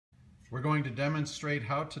We're going to demonstrate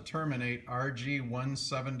how to terminate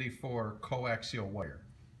RG174 coaxial wire.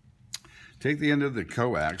 Take the end of the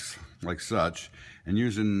coax, like such, and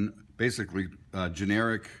using basically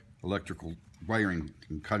generic electrical wiring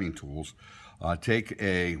and cutting tools, take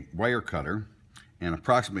a wire cutter and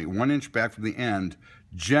approximately 1 inch back from the end,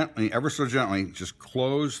 gently, ever so gently, just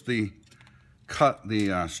close the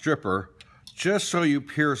stripper just so you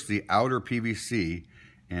pierce the outer PVC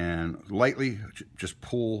and lightly just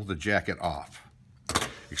pull the jacket off,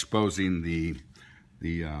 exposing the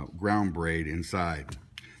ground braid inside.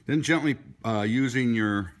 Then gently, using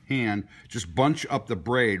your hand, just bunch up the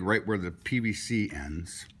braid right where the PVC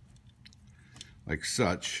ends, like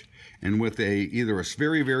such. And with either a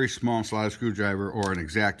very, very small slotted screwdriver or an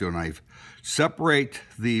X-Acto knife, separate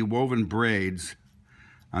the woven braids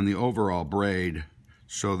on the overall braid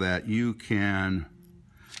so that you can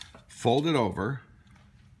fold it over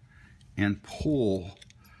and pull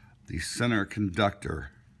the center conductor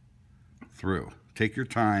through. Take your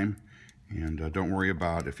time and don't worry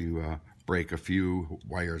about if you break a few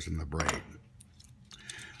wires in the braid.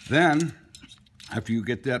 Then, after you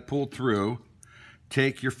get that pulled through,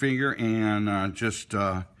 take your finger and just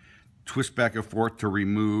twist back and forth to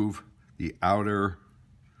remove the outer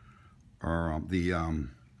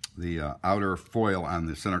outer foil on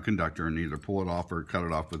the center conductor, and either pull it off or cut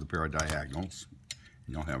it off with a pair of diagonals.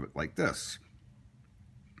 And you'll have it like this.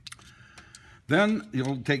 Then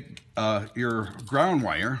you'll take your ground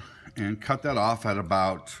wire and cut that off at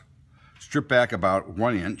strip back about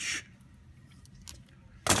 1 inch,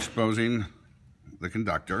 exposing the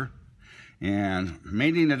conductor, and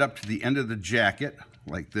mating it up to the end of the jacket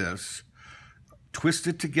like this. Twist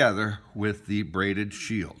it together with the braided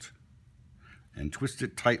shield and twist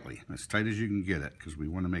it tightly, as tight as you can get it, because we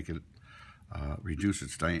want to make it reduce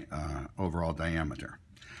its overall diameter.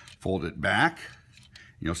 Fold it back.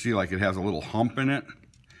 You'll see like it has a little hump in it,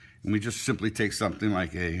 and we just simply take something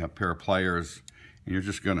like a pair of pliers, and you're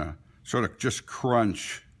just gonna sort of just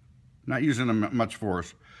crunch, not using much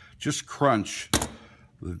force, just crunch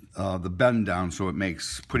the bend down so it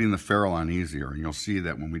makes putting the ferrule on easier. And you'll see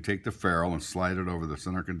that when we take the ferrule and slide it over the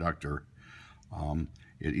center conductor,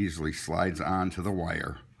 it easily slides onto the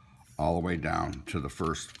wire all the way down to the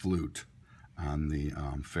first flute on the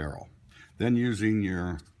ferrule. Then using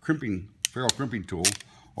your ferrule crimping tool,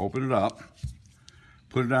 open it up,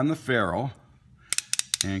 put it on the ferrule,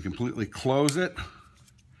 and completely close it,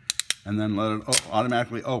 and then let it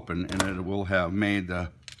automatically open, and it will have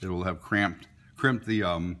crimped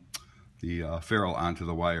the ferrule onto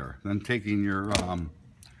the wire. Then taking your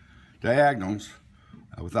diagonals,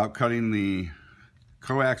 without cutting the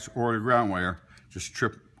coax or the ground wire, just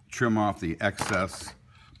trim off the excess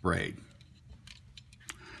braid.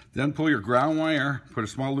 Then pull your ground wire, put a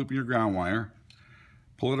small loop in your ground wire,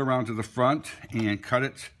 pull it around to the front and cut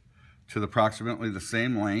it to approximately the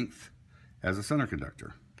same length as the center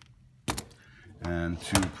conductor. And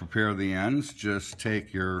to prepare the ends, just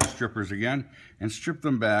take your strippers again and strip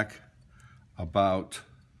them back about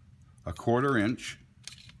a 1/4 inch,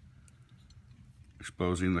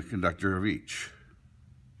 exposing the conductor of each.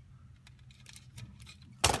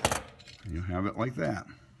 And you have it like that.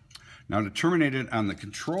 Now to terminate it on the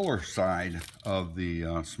controller side of the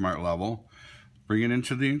SmartLevel, bring it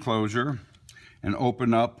into the enclosure and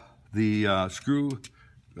open up the screw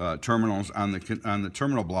terminals on the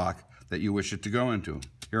terminal block that you wish it to go into.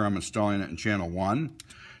 Here I'm installing it in channel 1.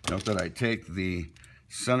 Note that I take the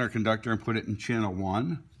center conductor and put it in channel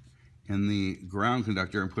 1, and the ground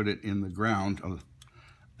conductor and put it in the ground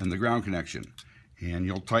connection, and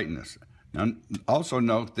you'll tighten this. Now also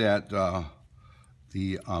note that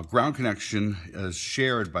the ground connection is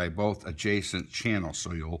shared by both adjacent channels,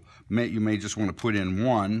 so you may just want to put in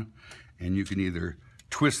one, and you can either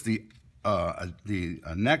twist the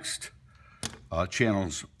next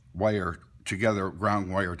channel's wire together, ground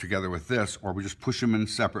wire together with this, or we just push them in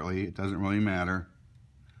separately. It doesn't really matter.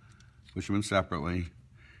 Push them in separately,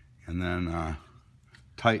 and then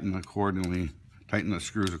tighten the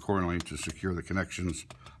screws accordingly to secure the connections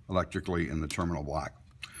electrically in the terminal block.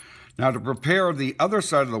 Now to prepare the other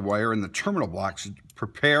side of the wire in the terminal blocks,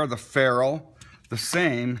 prepare the ferrule the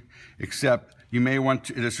same, except you may want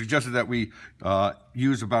to, it is suggested that we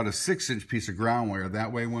use about a 6-inch piece of ground wire.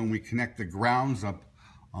 That way when we connect the grounds up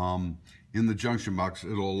in the junction box,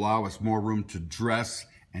 it'll allow us more room to dress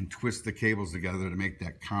and twist the cables together to make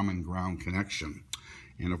that common ground connection.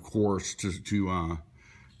 And of course, to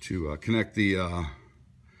connect the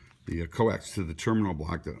coax to the terminal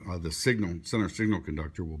block, the center signal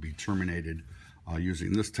conductor will be terminated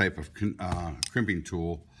using this type of crimping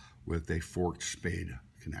tool with a forked spade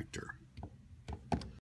connector.